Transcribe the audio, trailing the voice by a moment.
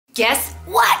Guess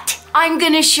what? I'm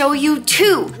gonna show you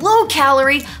 2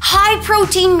 low-calorie,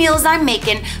 high-protein meals I'm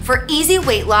making for easy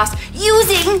weight loss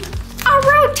using a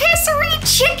rotisserie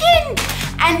chicken.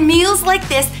 And meals like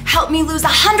this help me lose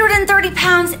 130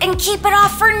 pounds and keep it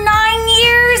off for 9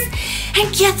 years.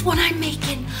 And guess what I'm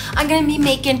making? I'm gonna be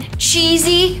making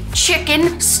cheesy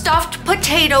chicken stuffed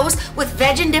potatoes with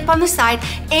veg and dip on the side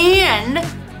and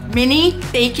mini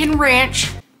bacon ranch,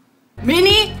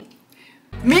 mini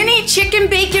chicken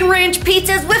bacon ranch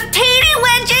pizzas with taty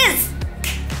wedges.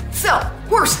 So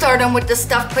we're starting with the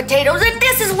stuffed potatoes, and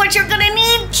this is what you're gonna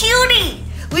need, cutie.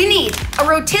 We need a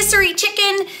rotisserie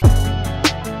chicken.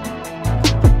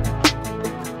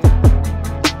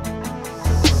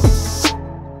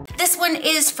 This one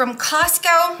is from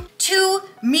Costco. 2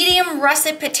 medium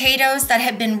russet potatoes that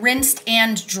have been rinsed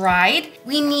and dried.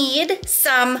 We need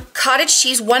some cottage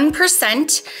cheese,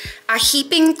 1%, a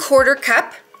heaping 1/4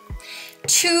 cup,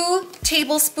 2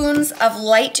 tablespoons of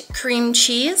light cream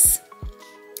cheese,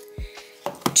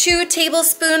 2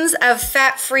 tablespoons of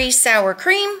fat-free sour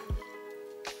cream,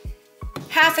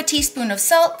 1/2 teaspoon of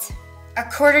salt, a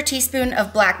 1/4 teaspoon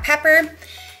of black pepper,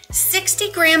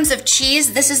 60 grams of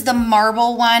cheese. This is the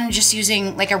marble one, just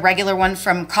using like a regular one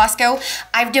from Costco.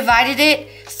 I've divided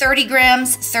it 30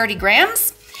 grams, 30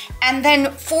 grams. And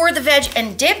then for the veg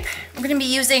and dip, I'm gonna be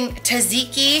using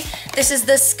tzatziki. This is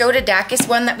the Scotadakis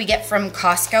one that we get from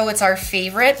Costco. It's our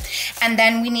favorite. And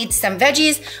then we need some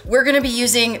veggies. We're gonna be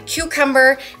using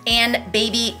cucumber and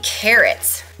baby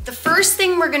carrots. The first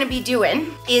thing we're gonna be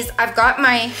doing is I've got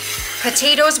my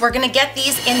potatoes. We're gonna get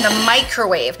these in the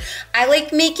microwave. I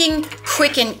like making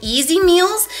quick and easy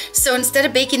meals, so instead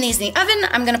of baking these in the oven,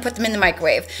 I'm gonna put them in the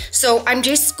microwave. So I'm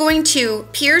just going to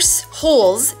pierce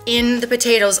holes in the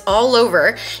potatoes all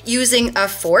over using a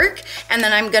fork, and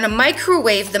then I'm gonna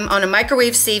microwave them on a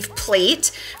microwave safe plate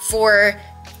for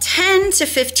 10 to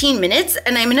 15 minutes,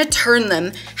 and I'm gonna turn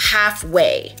them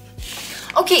halfway.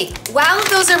 Okay, while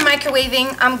those are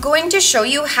microwaving, I'm going to show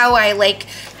you how I like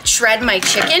shred my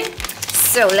chicken.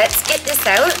 So let's get this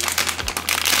out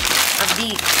of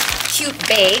the cute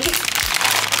bag.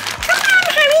 Come on,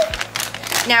 honey.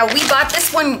 Now we bought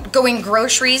this one going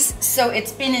groceries, so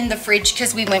it's been in the fridge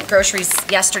because we went groceries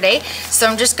yesterday. So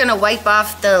I'm just gonna wipe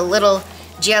off the little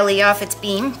jelly off its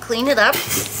beam, clean it up.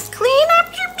 Clean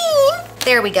up your beam.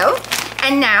 There we go.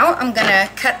 And now I'm gonna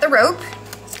cut the rope.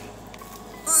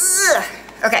 Ugh.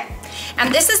 Okay,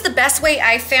 and this is the best way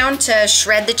I found to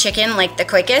shred the chicken, like the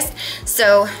quickest.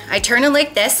 So I turn it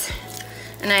like this,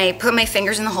 and I put my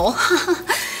fingers in the hole.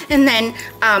 And then,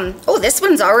 oh, this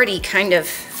one's already kind of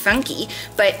funky,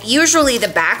 but usually the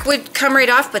back would come right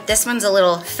off, but this one's a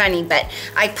little funny. But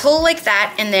I pull like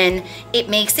that, and then it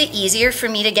makes it easier for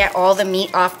me to get all the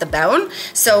meat off the bone.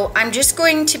 So I'm just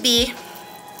going to be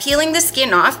peeling the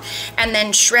skin off and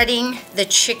then shredding the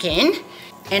chicken.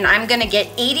 And I'm gonna get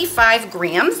 85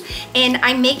 grams, and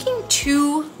I'm making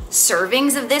 2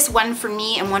 servings of this, one for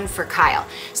me and one for Kyle.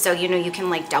 So, you know, you can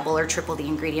like double or triple the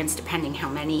ingredients depending how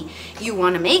many you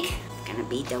wanna make. It's gonna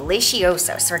be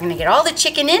delicioso. So we're gonna get all the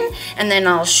chicken in, and then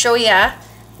I'll show you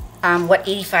what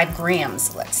 85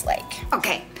 grams looks like.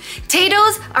 Okay,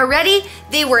 potatoes are ready.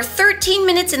 They were 13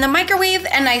 minutes in the microwave,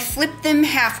 and I flipped them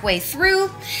halfway through.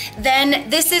 Then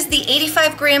this is the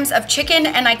 85 grams of chicken,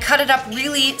 and I cut it up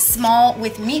really small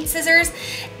with meat scissors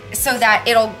so that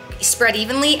it'll spread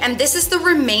evenly. And this is the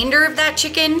remainder of that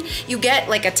chicken. You get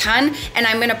like a ton, and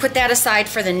I'm gonna put that aside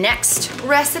for the next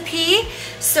recipe.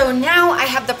 So now I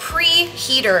have the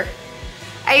preheater.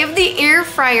 I have the air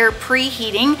fryer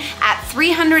preheating at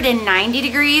 390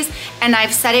 degrees, and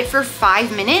I've set it for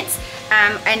 5 minutes.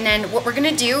 And then what we're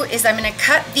gonna do is I'm gonna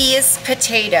cut these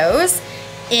potatoes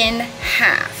in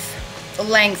half,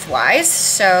 lengthwise.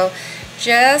 So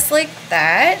just like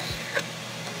that.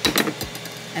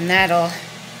 And that'll,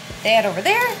 that over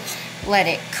there. Let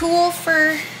it cool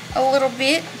for a little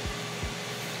bit.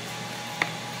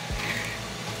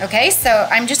 Okay, so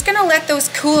I'm just gonna let those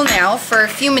cool now for a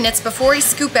few minutes before I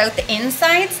scoop out the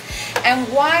insides.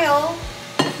 And while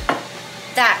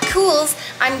that cools,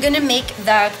 I'm gonna make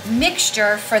the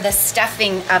mixture for the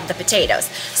stuffing of the potatoes.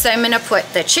 So I'm gonna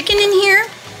put the chicken in here,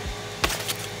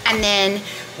 and then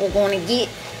we're gonna get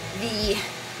the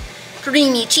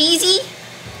creamy cheesy.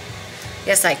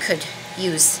 Yes, I could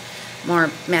use more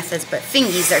methods, but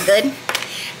fingies are good.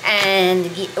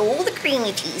 And get all the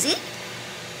creamy cheesy.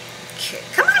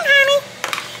 Come on, honey.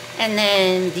 And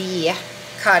then the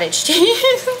cottage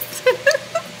cheese.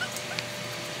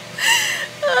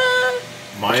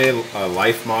 My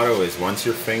life motto is once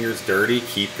your finger's dirty,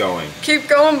 keep going. Keep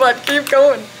going, bud, keep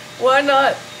going. Why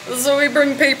not? So we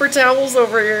bring paper towels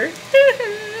over here.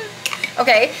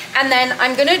 Okay, and then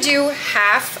I'm gonna do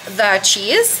half the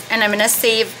cheese and I'm gonna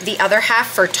save the other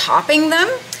half for topping them.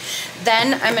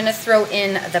 Then I'm gonna throw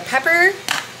in the pepper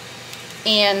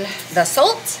and the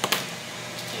salt.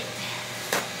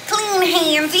 Clean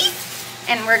handsy.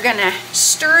 And we're gonna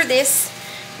stir this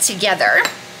together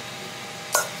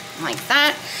like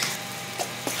that.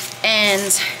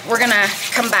 And we're gonna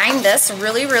combine this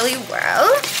really, really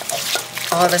well.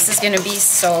 Oh, this is gonna be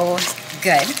so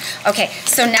good. Okay,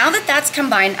 so now that that's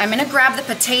combined, I'm gonna grab the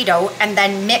potato and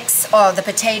then mix the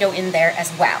potato in there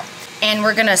as well. And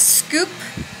we're gonna scoop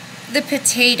the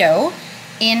potato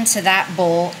into that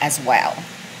bowl as well.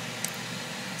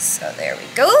 So there we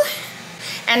go.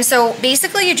 And so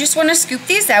basically you just want to scoop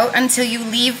these out until you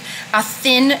leave a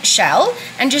thin shell,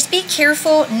 and just be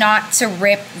careful not to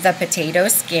rip the potato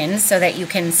skin so that you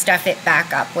can stuff it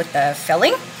back up with the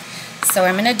filling. So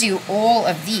I'm going to do all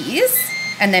of these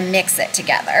and then mix it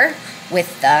together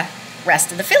with the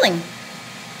rest of the filling.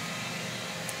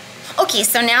 Okay,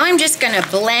 so now I'm just going to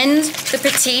blend the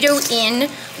potato in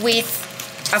with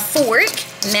a fork,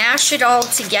 mash it all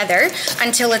together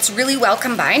until it's really well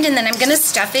combined, and then I'm gonna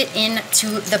stuff it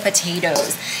into the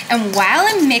potatoes. And while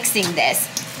I'm mixing this,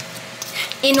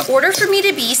 in order for me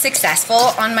to be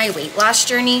successful on my weight loss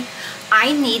journey,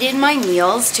 I needed my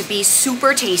meals to be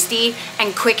super tasty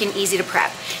and quick and easy to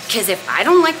prep. Because if I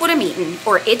don't like what I'm eating,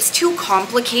 or it's too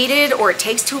complicated, or it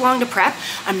takes too long to prep,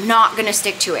 I'm not gonna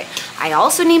stick to it. I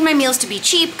also need my meals to be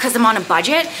cheap because I'm on a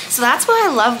budget. So that's why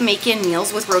I love making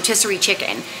meals with rotisserie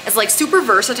chicken. It's like super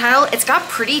versatile. It's got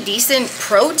pretty decent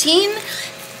protein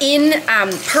in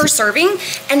per serving.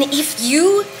 And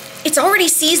it's already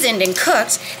seasoned and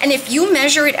cooked, and if you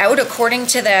measure it out according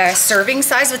to the serving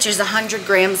size, which is 100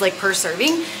 grams like per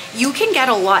serving, you can get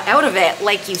a lot out of it,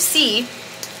 like you see.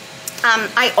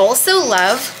 I also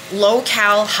love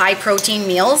low-cal, high-protein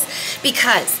meals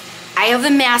because I have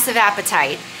a massive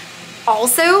appetite.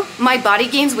 Also, my body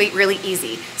gains weight really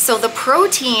easy. So the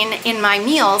protein in my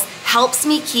meals helps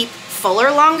me keep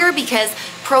fuller longer because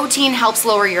protein helps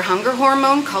lower your hunger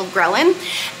hormone called ghrelin.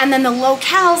 And then the low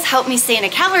cals help me stay in a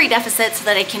calorie deficit so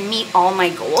that I can meet all my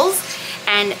goals.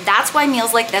 And that's why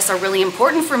meals like this are really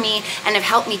important for me and have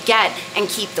helped me get and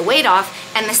keep the weight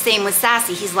off. And the same with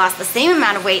Sassy. He's lost the same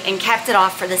amount of weight and kept it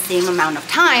off for the same amount of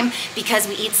time because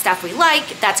we eat stuff we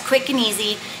like, that's quick and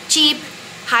easy, cheap,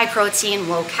 high protein,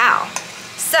 low cal.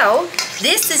 So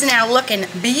this is now looking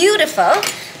beautiful.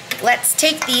 Let's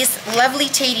take these lovely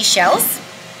tatty shells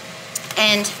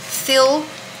and fill.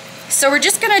 So we're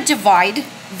just gonna divide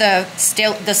the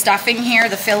stuffing here,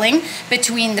 the filling,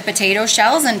 between the potato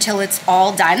shells until it's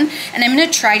all done. And I'm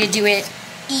gonna try to do it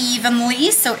evenly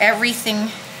so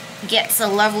everything gets a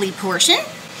lovely portion.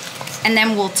 And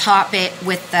then we'll top it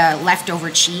with the leftover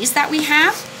cheese that we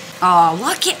have. Oh,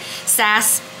 look it,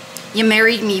 Sass. You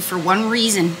married me for one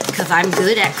reason, because I'm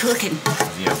good at cooking.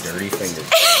 You have dirty fingers.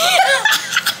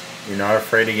 You're not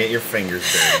afraid to get your fingers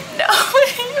dirty. No,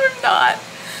 you're not.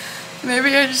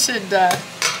 Maybe I should,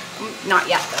 not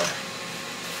yet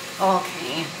though.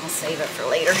 Okay, I'll save it for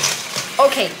later.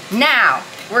 Okay, now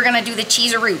we're gonna do the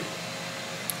cheese-a-roo.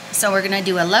 So we're gonna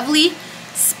do a lovely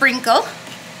sprinkle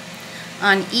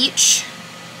on each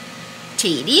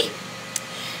tatty.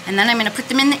 And then I'm gonna put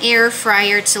them in the air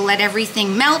fryer to let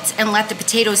everything melt and let the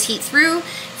potatoes heat through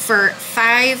for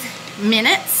 5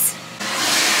 minutes.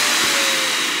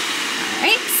 All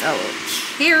right, so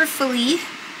carefully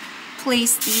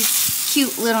place these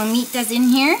cute little mitas in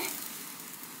here.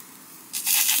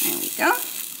 There we go.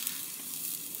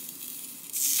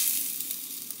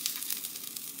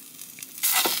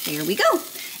 There we go.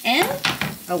 And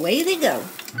away they go.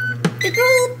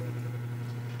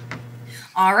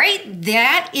 All right,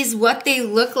 that is what they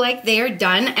look like. They are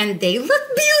done, and they look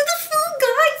beautiful,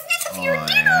 guys. This is your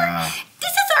dinner. Yeah.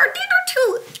 This is our dinner to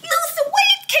lose the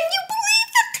weight. Can you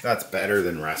believe it? That's better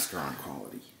than restaurant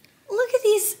quality. Look at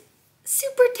these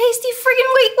super tasty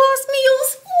friggin' weight loss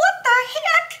meals. What the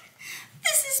heck?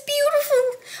 This is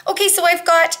beautiful. Okay, so I've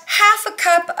got half a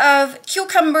cup of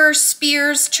cucumber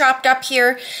spears chopped up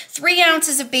here, 3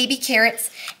 ounces of baby carrots,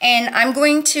 and I'm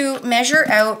going to measure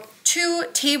out 2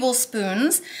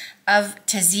 tablespoons of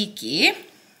tzatziki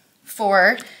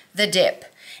for the dip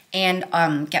and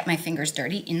get my fingers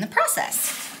dirty in the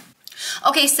process.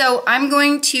 Okay, so I'm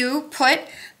going to put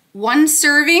 1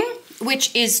 serving,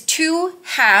 which is 2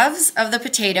 halves of the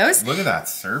potatoes. Look at that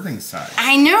serving size.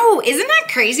 I know, isn't that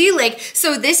crazy? Like,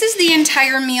 so this is the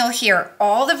entire meal here,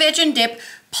 all the veg and dip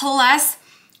plus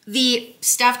the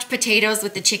stuffed potatoes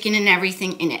with the chicken and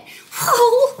everything in it.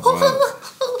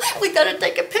 We gotta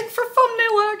take a pic for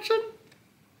thumbnail action.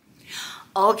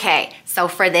 Okay, so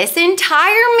for this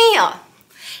entire meal,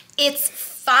 It's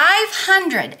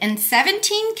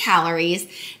 517 calories,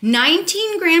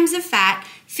 19 grams of fat,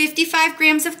 55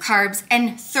 grams of carbs,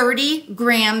 and 30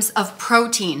 grams of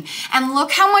protein. And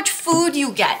look how much food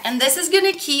you get. And this is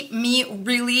gonna keep me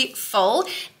really full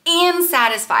and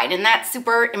satisfied, and that's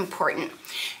super important.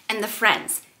 And the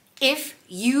friends, if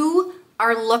you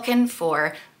are looking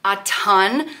for a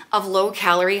ton of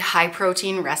low-calorie,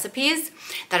 high-protein recipes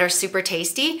that are super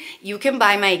tasty, you can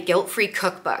buy my guilt-free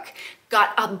cookbook.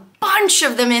 Got a bunch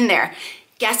of them in there.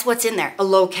 Guess what's in there? A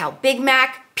low-cal Big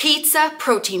Mac, pizza,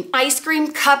 protein ice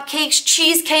cream, cupcakes,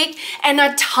 cheesecake, and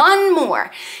a ton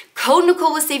more. Code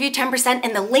Nicole will save you 10%,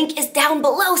 and the link is down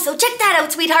below, so check that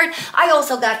out, sweetheart. I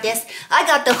also got this. I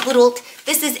got the Hoodled.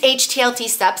 This is HTLT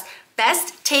Steps.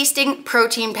 Best tasting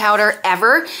protein powder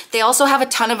ever. They also have a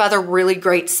ton of other really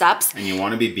great subs. And you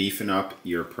want to be beefing up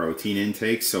your protein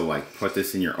intake, so like put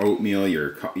this in your oatmeal,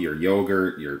 your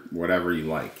yogurt, your whatever you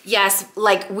like. Yes,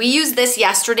 like we used this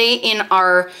yesterday in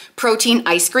our protein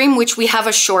ice cream, which we have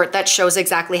a short that shows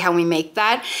exactly how we make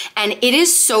that. And it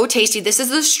is so tasty. This is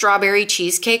the strawberry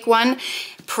cheesecake one.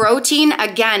 Protein,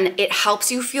 again, it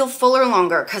helps you feel fuller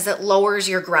longer because it lowers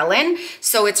your ghrelin.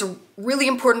 So it's really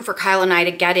important for Kyle and I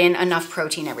to get in enough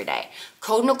protein every day.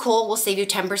 Code Nicole will save you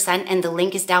 10%, and the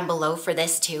link is down below for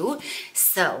this too.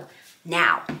 So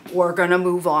now we're gonna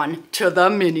move on to the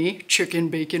mini chicken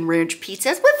bacon ranch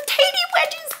pizzas with tatty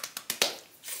wedges.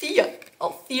 See ya.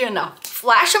 I'll see you in a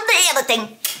flash of the other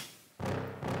thing.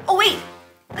 Oh wait,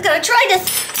 I gotta try this.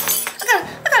 I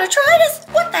gotta try this.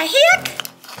 What the heck?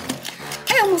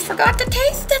 I almost forgot to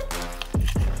taste it.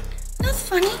 That's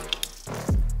funny.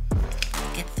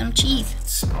 Get some cheese.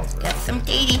 Get some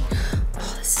tatty.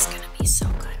 Oh, this is gonna be so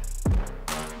good.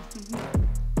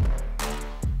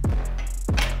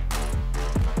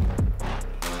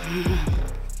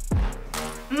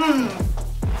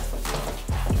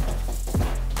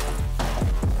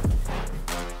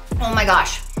 Oh my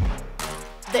gosh.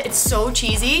 It's so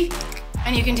cheesy,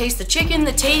 and you can taste the chicken,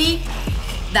 the tatty.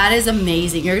 That is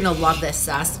amazing. You're gonna love this,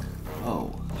 Sass.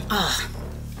 Oh.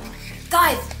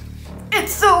 Guys,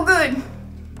 it's so good.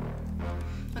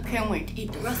 I can't wait to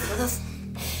eat the rest of this.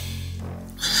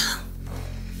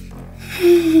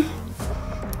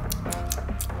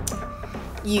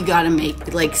 You gotta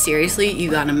make, like seriously, you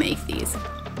gotta make these.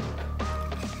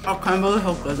 I can't believe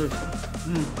how good this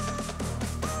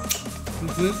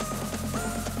is.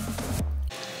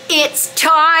 It's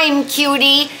time,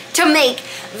 cutie, to make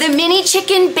the mini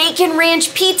chicken bacon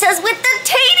ranch pizzas with the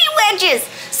tatty wedges.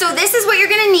 So this is what you're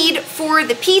gonna need for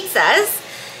the pizzas.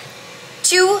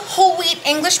 2 whole wheat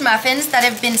English muffins that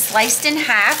have been sliced in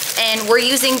half, and we're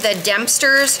using the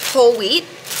Dempster's whole wheat.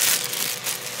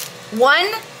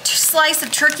 1 slice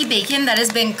of turkey bacon that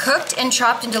has been cooked and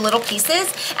chopped into little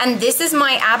pieces, and this is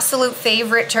my absolute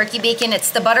favorite turkey bacon. It's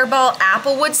the Butterball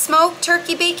Applewood smoked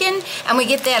turkey bacon, and we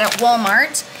get that at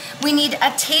Walmart. We need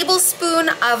a tablespoon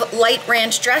of light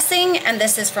ranch dressing, and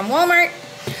this is from Walmart.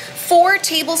 4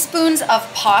 tablespoons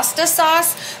of pasta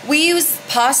sauce. We use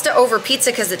pasta over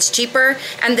pizza because it's cheaper,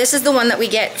 and this is the one that we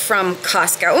get from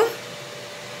Costco.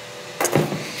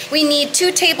 We need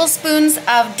 2 tablespoons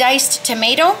of diced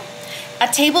tomato, a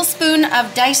tablespoon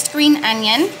of diced green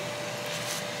onion,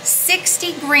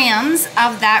 60 grams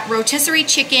of that rotisserie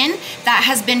chicken that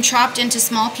has been chopped into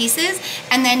small pieces,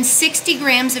 and then 60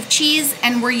 grams of cheese,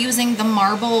 and we're using the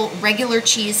Marble regular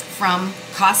cheese from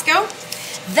Costco.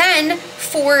 Then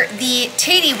for the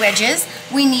tatty wedges,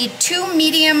 we need 2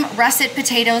 medium russet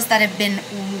potatoes that have been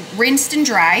rinsed and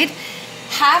dried,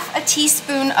 half a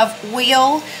teaspoon of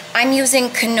oil, I'm using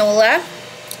canola,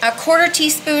 a 1/4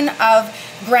 teaspoon of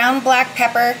ground black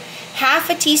pepper, half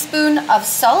a teaspoon of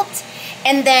salt,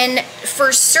 and then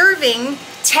for serving,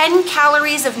 10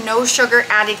 calories of no sugar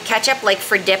added ketchup, like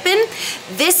for dipping.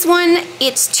 This one,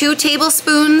 it's 2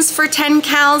 tablespoons for 10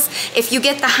 cals. If you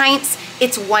get the Heinz,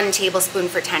 it's 1 tablespoon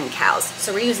for 10 cals.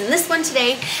 So we're using this one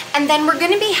today. And then we're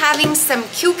gonna be having some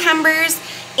cucumbers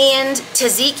and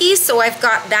tzatziki, so I've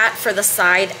got that for the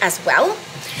side as well.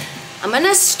 I'm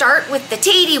gonna start with the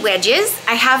tatty wedges.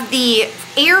 I have the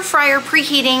air fryer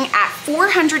preheating at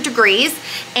 400 degrees,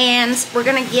 and we're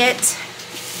gonna get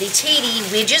the tatty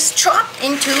wedges chopped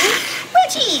into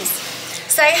wedgies.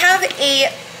 So I have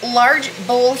a large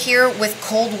bowl here with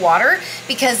cold water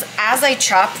because as I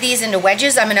chop these into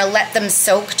wedges, I'm gonna let them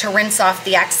soak to rinse off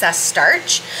the excess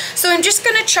starch. So I'm just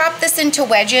gonna chop this into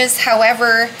wedges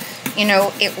however, you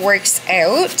know, it works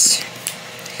out.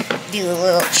 Do a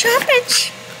little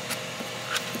choppage.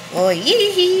 Oh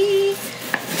yee.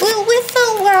 We'll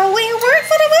whistle while we work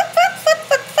for the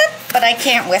foot, but I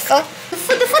can't whistle.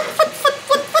 Foot.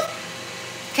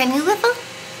 Can you whistle?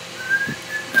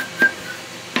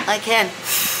 I can.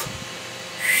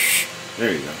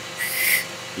 There you go.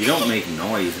 You don't make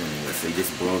noise when you whistle, you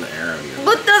just blow the air out of your lips.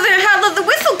 What does it, how does the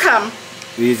whistle come?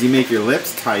 Because you make your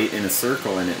lips tight in a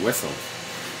circle and it whistles.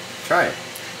 Try it.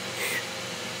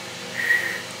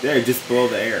 There, just blow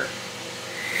the air.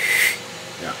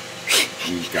 Yeah.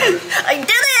 You got it. I did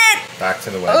it! Back to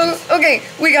the wedges. Oh, okay,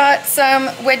 we got some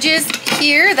wedges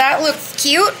here. That looks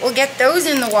cute. We'll get those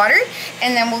in the water,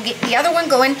 and then we'll get the other one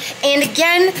going. And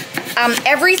again,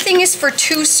 everything is for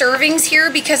 2 servings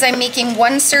here because I'm making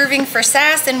 1 serving for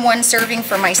Sass and 1 serving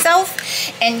for myself.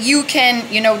 And you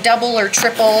can, you know, double or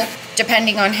triple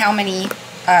depending on how many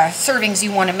servings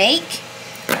you want to make.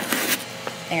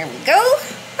 There we go.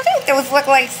 I think those look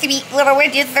like sweet little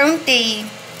wedges, don't they?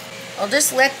 I'll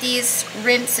just let these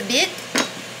rinse a bit,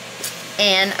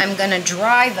 and I'm gonna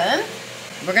dry them.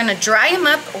 We're gonna dry them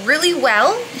up really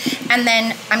well, and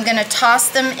then I'm gonna toss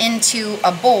them into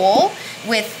a bowl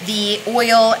with the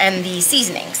oil and the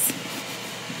seasonings.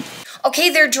 Okay,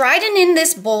 they're dried and in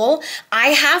this bowl. I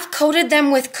have coated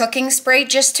them with cooking spray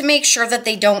just to make sure that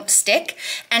they don't stick.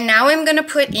 And now I'm gonna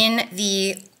put in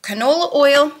the canola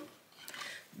oil,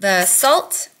 the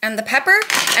salt and the pepper,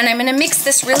 and I'm gonna mix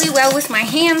this really well with my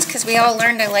hands because we all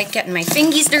learned I like getting my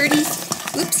fingies dirty.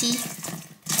 Oopsie.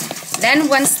 Then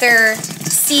once they're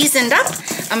seasoned up,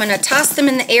 I'm gonna toss them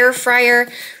in the air fryer.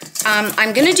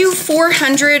 I'm gonna do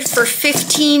 400 for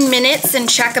 15 minutes and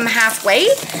check them halfway,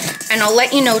 and I'll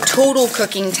let you know total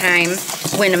cooking time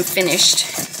when I'm finished.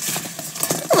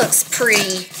 It looks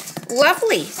pretty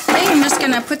lovely. Okay, I'm just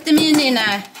gonna put them in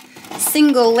a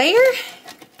single layer,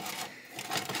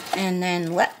 and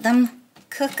then let them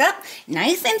cook up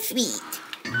nice and sweet.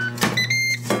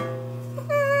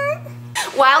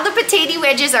 While the potato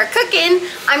wedges are cooking,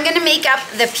 I'm gonna make up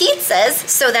the pizzas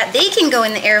so that they can go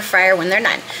in the air fryer when they're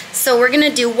done. So we're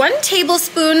gonna do 1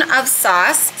 tablespoon of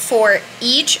sauce for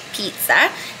each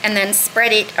pizza and then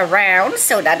spread it around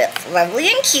so that it's lovely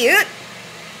and cute.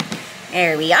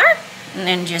 There we are. And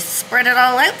then just spread it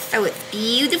all out so it's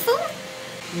beautiful.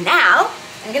 Now,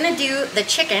 I'm gonna do the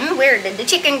chicken. Where did the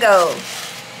chicken go?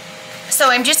 So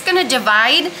I'm just gonna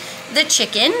divide the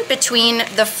chicken between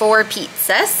the 4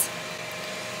 pizzas.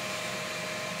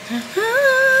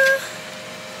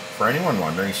 For anyone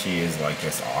wondering, she is like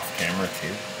this off camera too.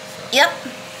 So. Yep.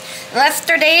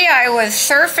 Yesterday I was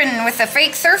surfing with a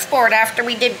fake surfboard after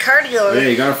we did cardio. Yeah,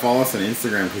 you gotta follow us on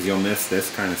Instagram because you'll miss this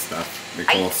kind of stuff.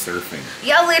 Nicole's surfing.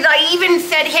 Yeah, I even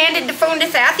handed the phone to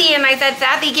Sassy and I said,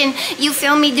 Sassy, can you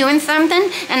film me doing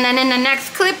something? And then in the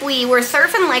next clip we were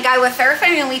surfing like I was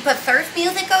surfing and we put surf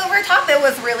music over top. It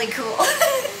was really cool.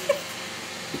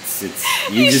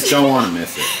 You just don't want to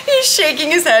miss it. He's shaking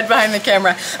his head behind the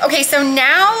camera. Okay, so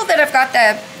now that I've got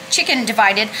the chicken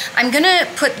divided, I'm gonna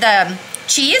put the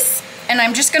cheese and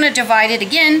I'm just gonna divide it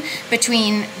again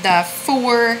between the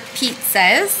 4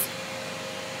 pizzas.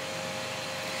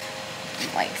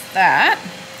 Like that.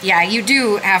 Yeah, you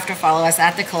do have to follow us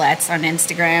at the Colettes on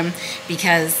Instagram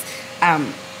because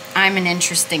I'm an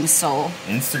interesting soul.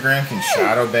 Instagram can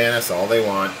shadow ban us all they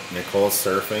want. Nicole's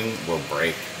surfing will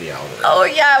break the algorithm. Oh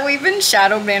yeah, we've been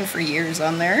shadow banned for years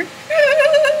on there.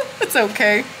 It's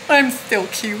okay. I'm still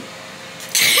cute.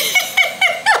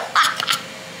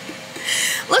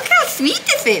 Look how sweet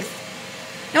this is.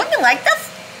 Don't you like this?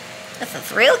 This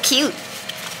is real cute.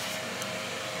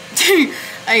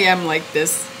 I am like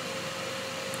this.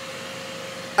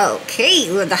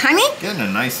 Okay, with the honey. Getting a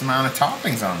nice amount of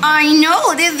toppings on there. I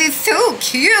know, this is so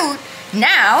cute.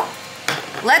 Now,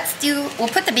 we'll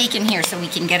put the bacon here so we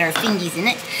can get our fingies in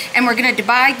it. And we're gonna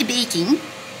divide the bacon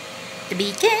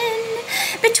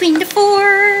between the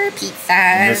 4 pizzas.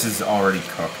 And this is already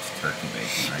cooked turkey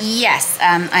bacon, right? Yes,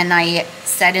 and I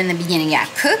said in the beginning, yeah,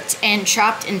 cooked and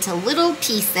chopped into little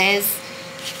pieces.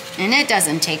 And it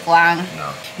doesn't take long.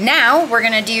 No. Now we're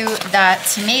gonna do the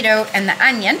tomato and the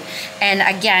onion. And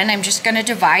again, I'm just gonna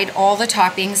divide all the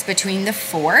toppings between the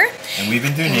 4. And we've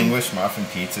been doing English muffin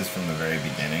pizzas from the very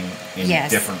beginning in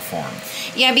different forms.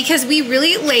 Yeah, because we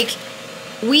really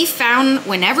we found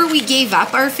whenever we gave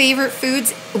up our favorite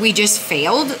foods, we just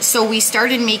failed. So we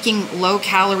started making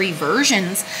low-calorie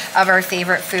versions of our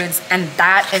favorite foods, and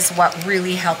that is what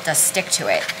really helped us stick to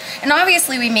it. And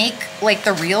obviously we make like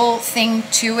the real thing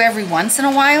too every once in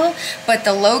a while, but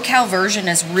the low-cal version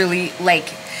is really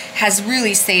has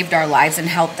really saved our lives and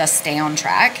helped us stay on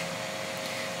track.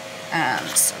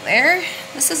 So there,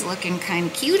 this is looking kind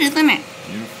of cute, isn't it?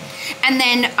 Beautiful. And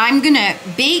then I'm gonna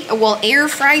air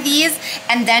fry these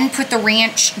and then put the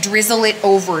ranch, drizzle it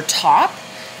over top.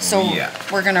 So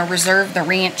we're gonna reserve the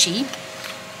ranchy.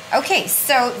 Okay,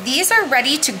 so these are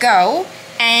ready to go.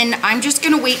 and I'm just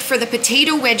gonna wait for the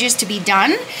potato wedges to be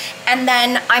done, and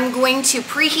then I'm going to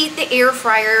preheat the air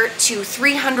fryer to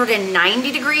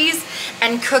 390 degrees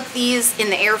and cook these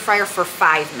in the air fryer for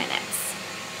 5 minutes.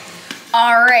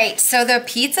 All right, so the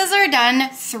pizzas are done,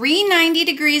 390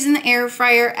 degrees in the air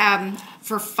fryer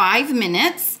for 5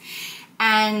 minutes,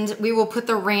 and we will put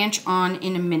the ranch on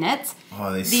in a minute.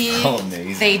 Oh, they smell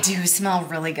amazing. They do smell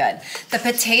really good. The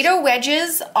potato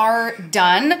wedges are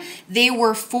done. They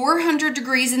were 400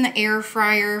 degrees in the air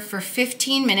fryer for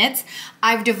 15 minutes.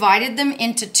 I've divided them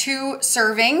into 2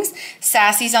 servings.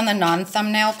 Sassy's on the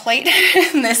non-thumbnail plate,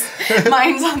 and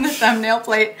mine's on the thumbnail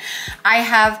plate. I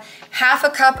have half a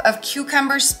cup of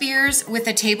cucumber spears with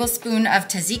a tablespoon of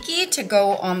tzatziki to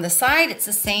go on the side. It's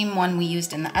the same one we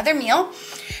used in the other meal.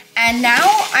 And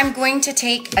now I'm going to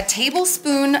take a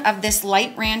tablespoon of this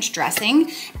light ranch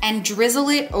dressing and drizzle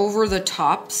it over the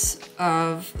tops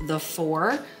of the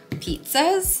 4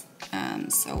 pizzas.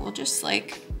 So we'll just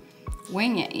like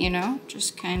wing it, you know,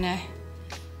 just kind of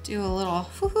do a little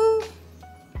woohoo.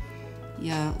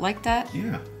 You like that?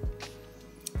 Yeah.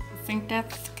 I think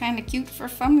that's kind of cute for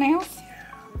thumbnails. Yeah.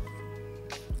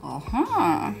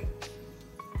 Uh-huh.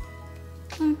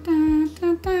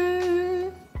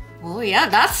 Oh yeah,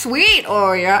 that's sweet.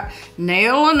 Oh yeah,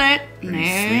 nailing it,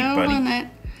 nailing it.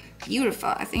 Beautiful.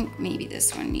 I think maybe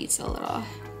this one needs a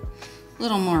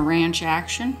little more ranch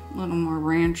action. A little more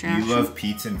ranch action. You love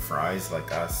pizza and fries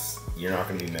like us. You're not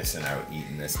gonna be missing out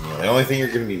eating this meal. The only thing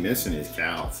you're gonna be missing is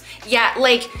cows. Yeah,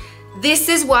 like this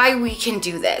is why we can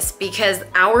do this, because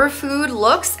our food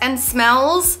looks and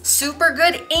smells super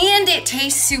good and it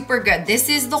tastes super good. This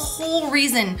is the whole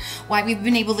reason why we've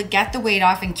been able to get the weight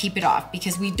off and keep it off,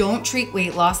 because we don't treat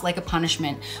weight loss like a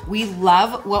punishment. We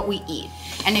love what we eat.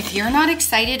 And if you're not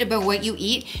excited about what you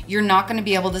eat, you're not gonna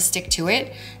be able to stick to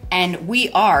it. And we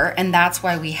are, and that's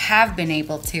why we have been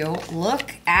able to.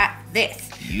 Look at this.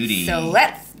 Beauty. So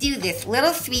let's do this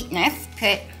little sweetness.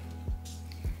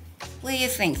 What do you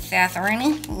think,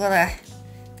 Catherine? We're gonna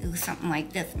do something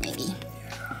like this, maybe.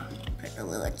 Put the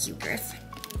little cukers.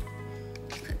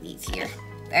 Put these here.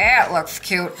 That looks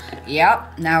cute.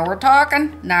 Yep, now we're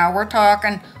talking. Now we're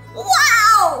talking.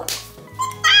 Wow!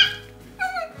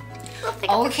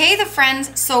 Okay, the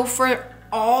friends, so for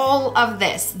all of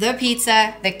this, the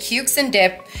pizza, the cukes and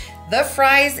dip, the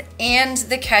fries, and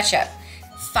the ketchup,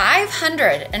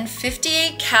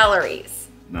 558 calories.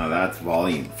 No, that's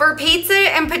volume. For pizza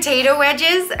and potato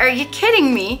wedges, are you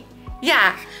kidding me?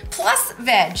 Yeah, plus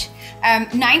veg.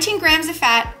 19 grams of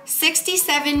fat,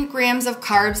 67 grams of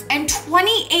carbs, and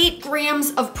 28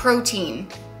 grams of protein.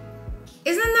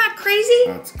 Isn't that crazy?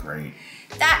 That's great.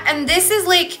 And this is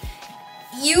like,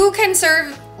 you can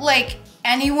serve like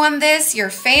anyone this, your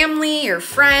family, your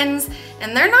friends,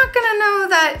 and they're not gonna know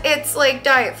that it's like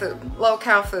diet food,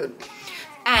 low-cal food.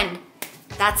 And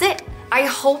that's it. I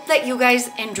hope that you guys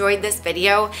enjoyed this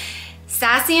video.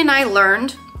 Sassy and I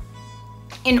learned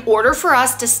in order for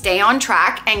us to stay on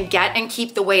track and get and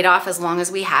keep the weight off as long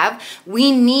as we have,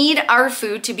 we need our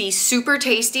food to be super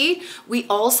tasty. We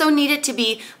also need it to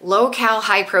be low-cal,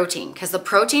 high protein, because the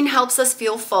protein helps us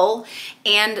feel full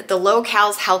and the low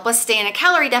cals help us stay in a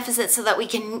calorie deficit so that we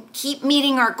can keep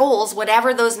meeting our goals,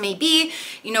 whatever those may be,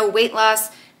 you know, weight loss,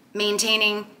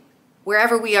 maintaining,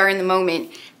 wherever we are in the moment.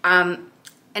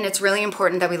 And it's really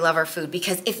important that we love our food,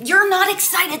 because if you're not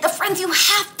excited, the friends, you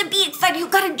have to be excited. You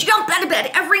gotta jump out of bed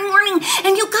every morning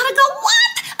and you gotta go,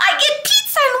 what? I get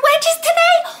pizza and wedges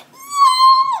today?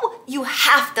 Woo! You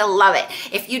have to love it.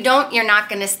 If you don't, you're not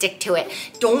gonna stick to it.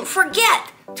 Don't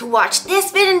forget to watch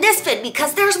this vid and this vid,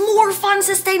 because there's more fun,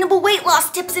 sustainable weight loss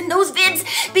tips in those vids,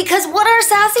 because what are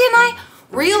Sassy and I?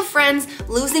 Real friends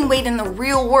losing weight in the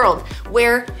real world,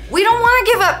 where we don't want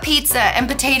to give up pizza and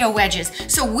potato wedges.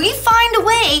 So we find a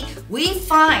way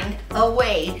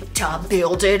to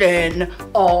build it in.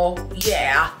 Oh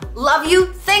yeah. Love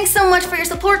you. Thanks so much for your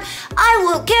support. I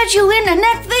will catch you in the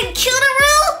next big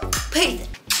cuteroo. Peace it.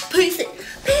 Peace it.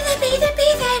 Peace it, peace it,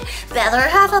 peace it. Better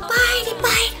have a bitey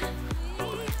bite.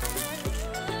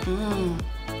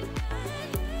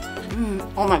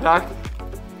 Oh my God.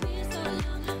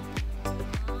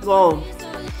 Whoa.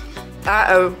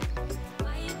 Uh-oh.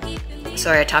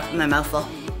 Sorry, I tapped my mouth full.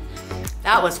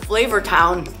 That was Flavor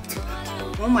Town.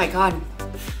 Oh my God.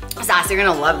 Sass, you're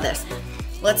gonna love this.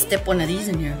 Let's dip one of these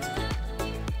in here.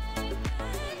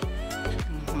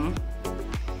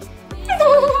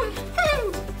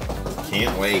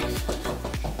 Can't wait.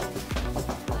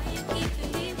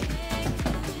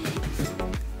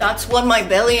 That's what my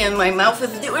belly and my mouth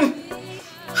is doing.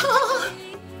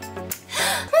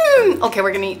 Okay,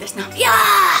 we're gonna eat this now.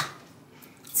 Yeah!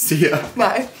 See ya.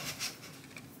 Bye.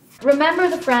 Remember,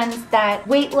 the friends, that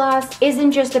weight loss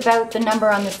isn't just about the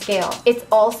number on the scale. It's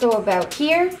also about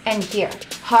here and here.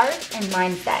 Heart and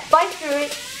mindset. Fight through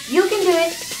it. You can do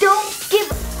it.